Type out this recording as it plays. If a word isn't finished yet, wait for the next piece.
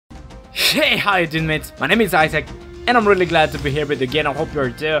Okay, how you doing, mates? My name is Isaac, and I'm really glad to be here with you again. I hope you're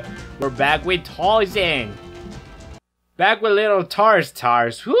too. We're back with Tarzan. Back with little Tars.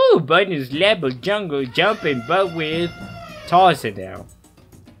 Woo! Bonus level jungle jumping, but with Tarzan now.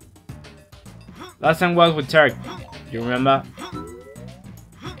 Last time was with Turk. You remember?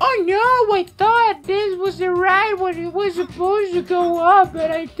 Oh no! I thought this was the right one. It was supposed to go up,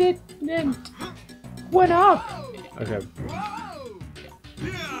 but I didn't. Went up. Okay.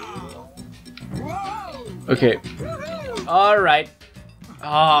 Okay. Alright. Oh,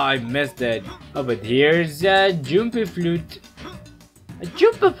 I missed it. Oh, but here's a jumpy flute. A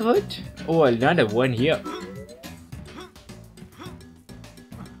jumpy flute? Oh, another one here.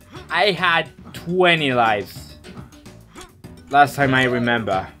 I had 20 lives. Last time I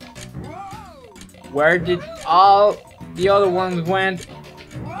remember. Where did all the other ones went?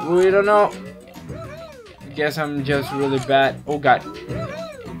 We don't know. I guess I'm just really bad. Oh god.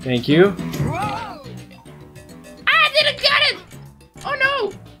 Thank you. I didn't get it! Oh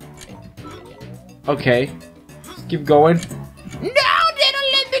no! Okay. Let's keep going. No! They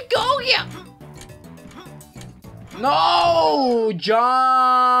don't let me go here! No!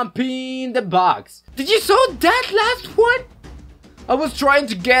 Jump in the box. Did you saw that last one? I was trying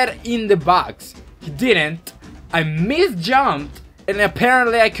to get in the box. He didn't. I misjumped. And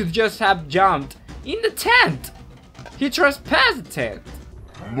apparently I could just have jumped in the tent. He trespassed the tent.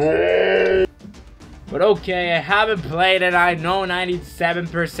 No. But okay, I haven't played it. I know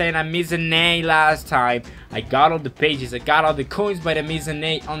 97%. I missed an A last time. I got all the pages. I got all the coins, but I missed an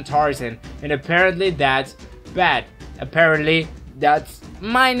A on Tarzan. And apparently that's bad. Apparently that's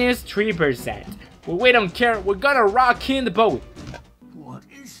minus 3%. But we don't care. We're gonna rock in the boat. What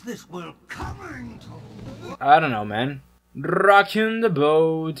is this world coming to? I don't know, man. Rockin' the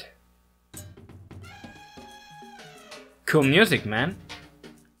boat. Cool music, man.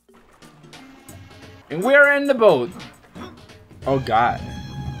 And we're in the boat. Oh god.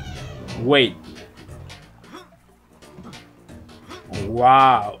 Wait.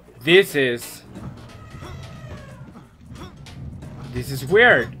 Wow. This is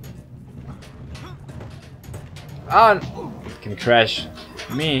weird. Oh, it can crash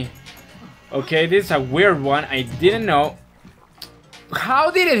me. Okay, this is a weird one. I didn't know.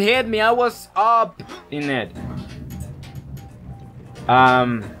 How did it hit me? I was up in it.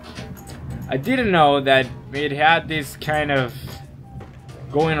 I didn't know that it had this kind of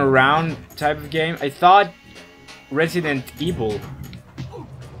going around type of game. I thought Resident Evil.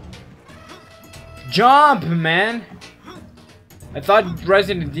 Jump, man! I thought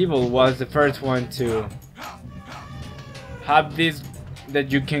Resident Evil was the first one to have this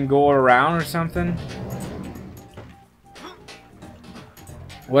that you can go around or something.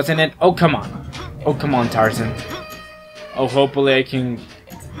 Wasn't it? Oh, come on. Oh, come on, Tarzan. Oh, hopefully I can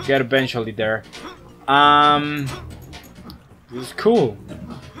get eventually there. This is cool.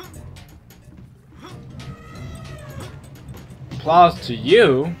 Applause to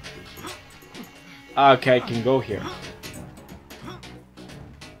you. Okay, I can go here.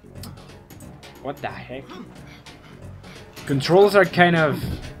 What the heck? Controls are kind of...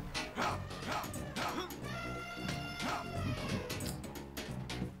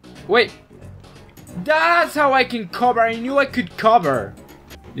 Wait. That's how I can cover. I knew I could cover.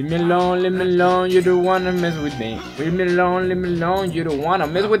 Leave me alone, you don't wanna mess with me. Leave me alone, you don't wanna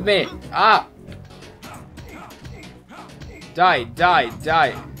mess with me. Ah! Die.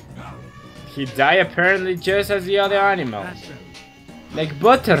 He died apparently just as the other animal. Like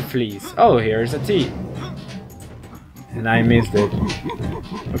butterflies. Oh, here's a T. And I missed it.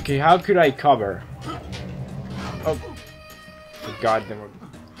 Okay, how could I cover? Oh. God, they were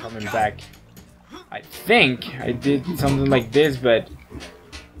coming back. I think I did something like this, but...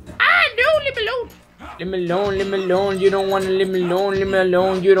 Ah, no, leave me alone! Leave me alone, you don't wanna leave me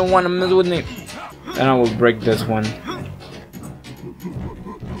alone, you don't wanna mess with me. And I will break this one.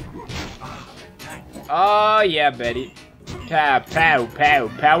 Oh, yeah, Betty. Pow, pow, pow,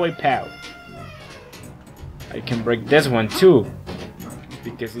 powy, pow. I can break this one too.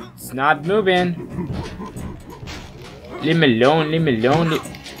 Because it's not moving. Leave me alone,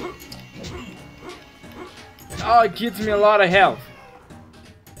 Oh, it gives me a lot of health.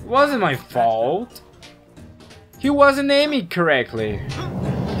 It wasn't my fault. He wasn't aiming correctly.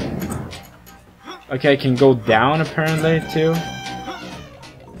 Okay, I can go down apparently too.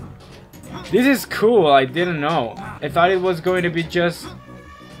 This is cool, I didn't know. I thought it was going to be just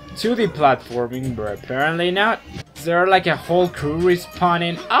 2D platforming, but apparently not. Is there like a whole crew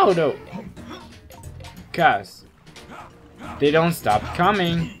respawning? Oh no. Cause they don't stop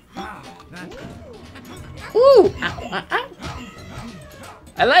coming. Ooh! Ow, ow, ow.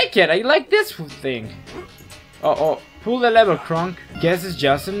 I like it. I like this thing. Oh, pull the lever, Crunk. Guess it's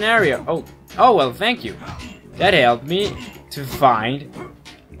just an area. Oh well, thank you. That helped me to find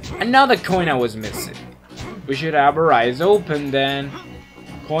another coin I was missing. We should have our eyes open then.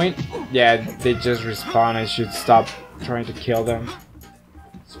 Coin? Yeah, they just respawn. I should stop trying to kill them.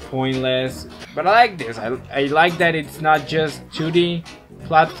 It's pointless. But I like this. I like that it's not just 2D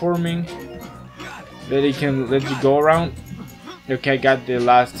platforming. That it can let you go around. Okay, I got the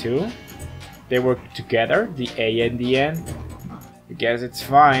last two. They work together, the A and the N. I guess it's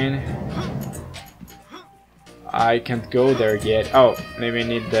fine. I can't go there yet. Oh, maybe I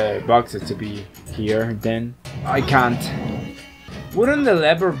need the boxes to be here then. I can't. Wouldn't the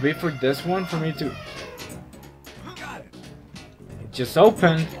lever be for this one for me to... It just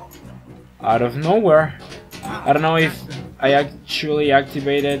opened out of nowhere. I don't know if I actually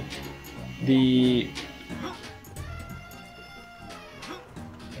activated the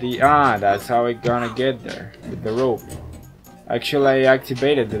that's how I gonna get there with the rope. Actually, I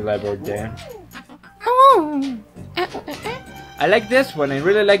activated the lever then. I like this one. I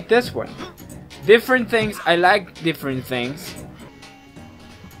really like this one. Different things. I like different things.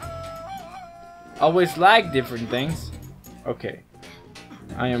 Always like different things. Okay.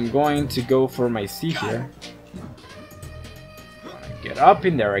 I am going to go for my C here. Get up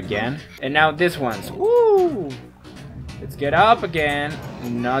in there again. And now this one's. Woo! Let's get up again.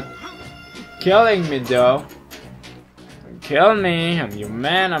 Not killing me though. Don't kill me. I'm your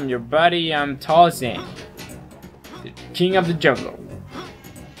man. I'm your buddy. I'm Tarzan, the king of the jungle.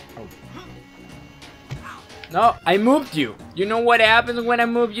 Oh. No, I moved you. You know what happens when I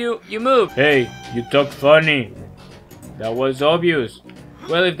move you? You move. Hey, you talk funny. That was obvious.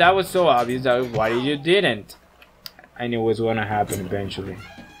 Well, if that was so obvious, why you didn't? I knew it was gonna happen eventually.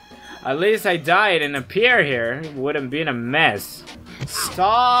 At least I died and appear here. It wouldn't be a mess.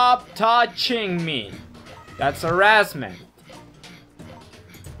 Stop touching me. That's harassment.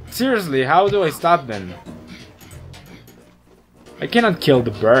 Seriously, how do I stop them? I cannot kill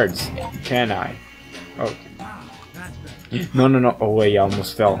the birds, can I? Oh. No. Oh wait, I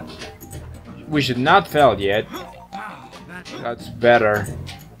almost fell. We should not fail yet. That's better.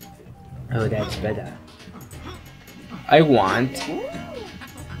 Oh, that's better. I want...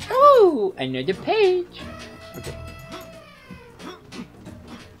 Oh, another page. Okay.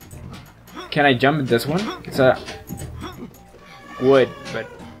 Can I jump in this one? It's a wood, but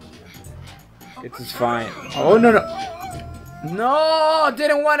it's fine. Oh no. No,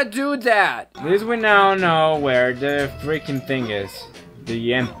 didn't want to do that. At least we now know where the freaking thing is.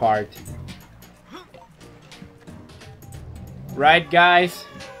 The end part. Right, guys?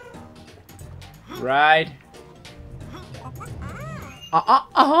 Right?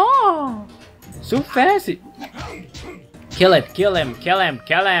 So fancy. Kill it, kill him, kill him,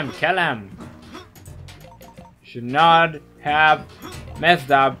 kill him, kill him. Should not have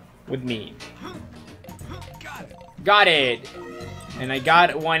messed up with me. Got it. And I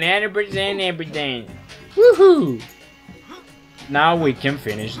got 100% everything. Woohoo! Now we can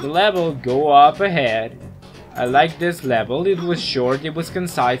finish the level, go up ahead. I like this level. It was short, it was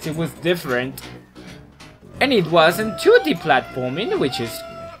concise, it was different. And it wasn't 2D platforming, which is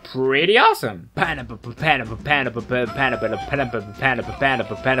pretty awesome.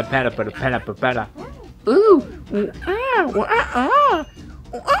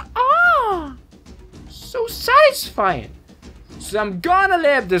 So satisfying. So I'm gonna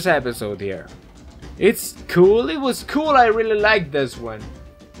leave this episode here. It's cool, it was cool, I really liked this one.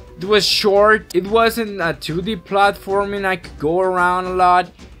 It was short, it wasn't a 2D platforming, I could go around a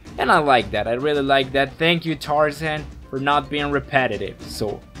lot. And I like that, I really like that. Thank you, Tarzan, for not being repetitive.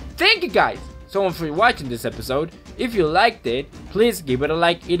 So, thank you guys so much for watching this episode. If you liked it, please give it a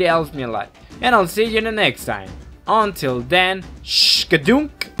like, it helps me a lot. And I'll see you in the next time. Until then,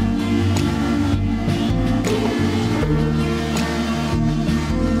 shkadunk!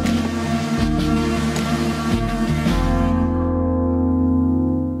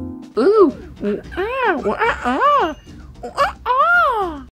 Ooh,